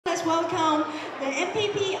let's welcome the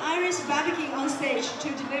MPP Iris Babiki on stage to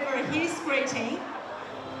deliver his greeting.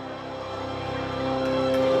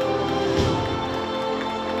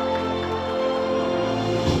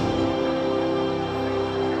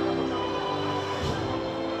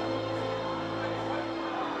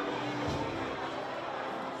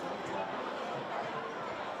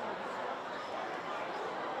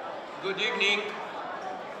 Good evening,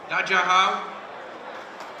 Dajahao.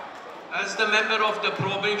 As the member of the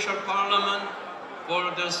Provincial Parliament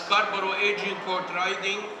for the Scarborough Aging Court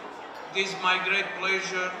riding, it is my great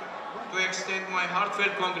pleasure to extend my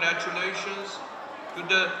heartfelt congratulations to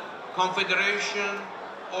the Confederation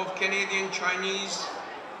of Canadian Chinese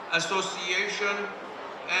Association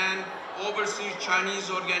and Overseas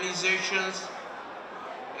Chinese Organizations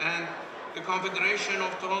and the Confederation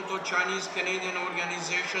of Toronto Chinese Canadian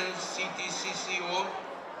Organizations, CTCCO,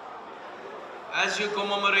 as you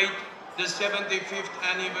commemorate the 75th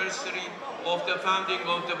anniversary of the founding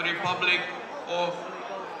of the Republic of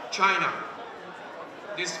China.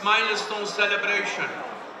 This milestone celebration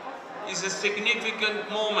is a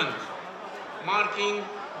significant moment marking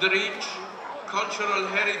the rich cultural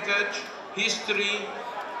heritage, history,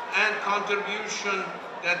 and contribution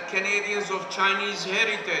that Canadians of Chinese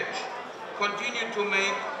heritage continue to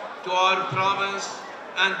make to our province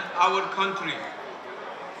and our country.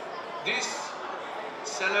 This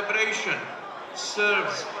celebration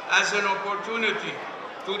serves as an opportunity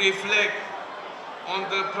to reflect on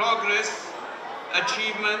the progress,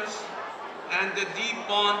 achievements, and the deep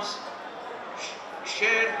bonds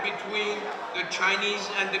shared between the Chinese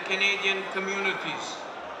and the Canadian communities.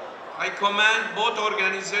 I commend both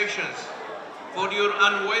organizations for your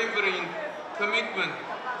unwavering commitment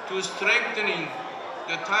to strengthening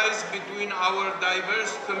the ties between our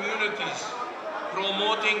diverse communities,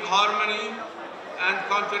 promoting harmony and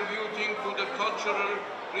contributing to the cultural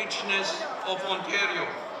richness of Ontario.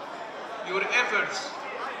 Your efforts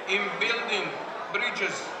in building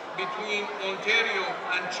bridges between Ontario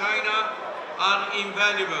and China are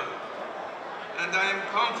invaluable, and I am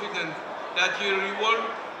confident that your work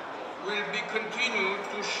will be continued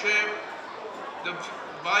to shape the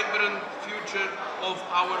vibrant future of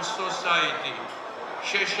our society.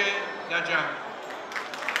 Sheshe Dajang.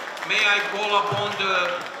 May I call upon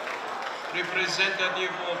the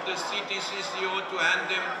representative of the CTCCO to hand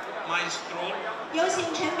them my scroll. 有请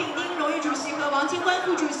陈炳丁荣誉主席和王金官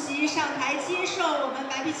副主席上台接受我们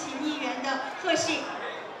白皮旗议员的贺信。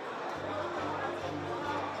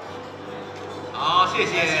好，谢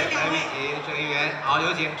谢白皮旗郑议员。好，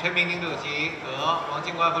有请陈炳丁主席和王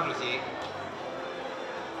金官副主席。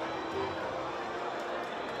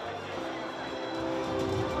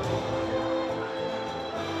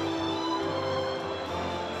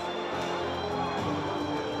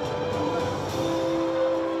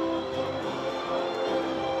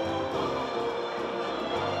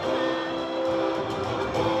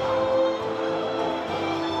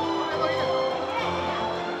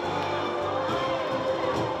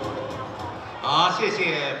好，谢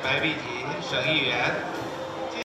谢白碧琴省议员。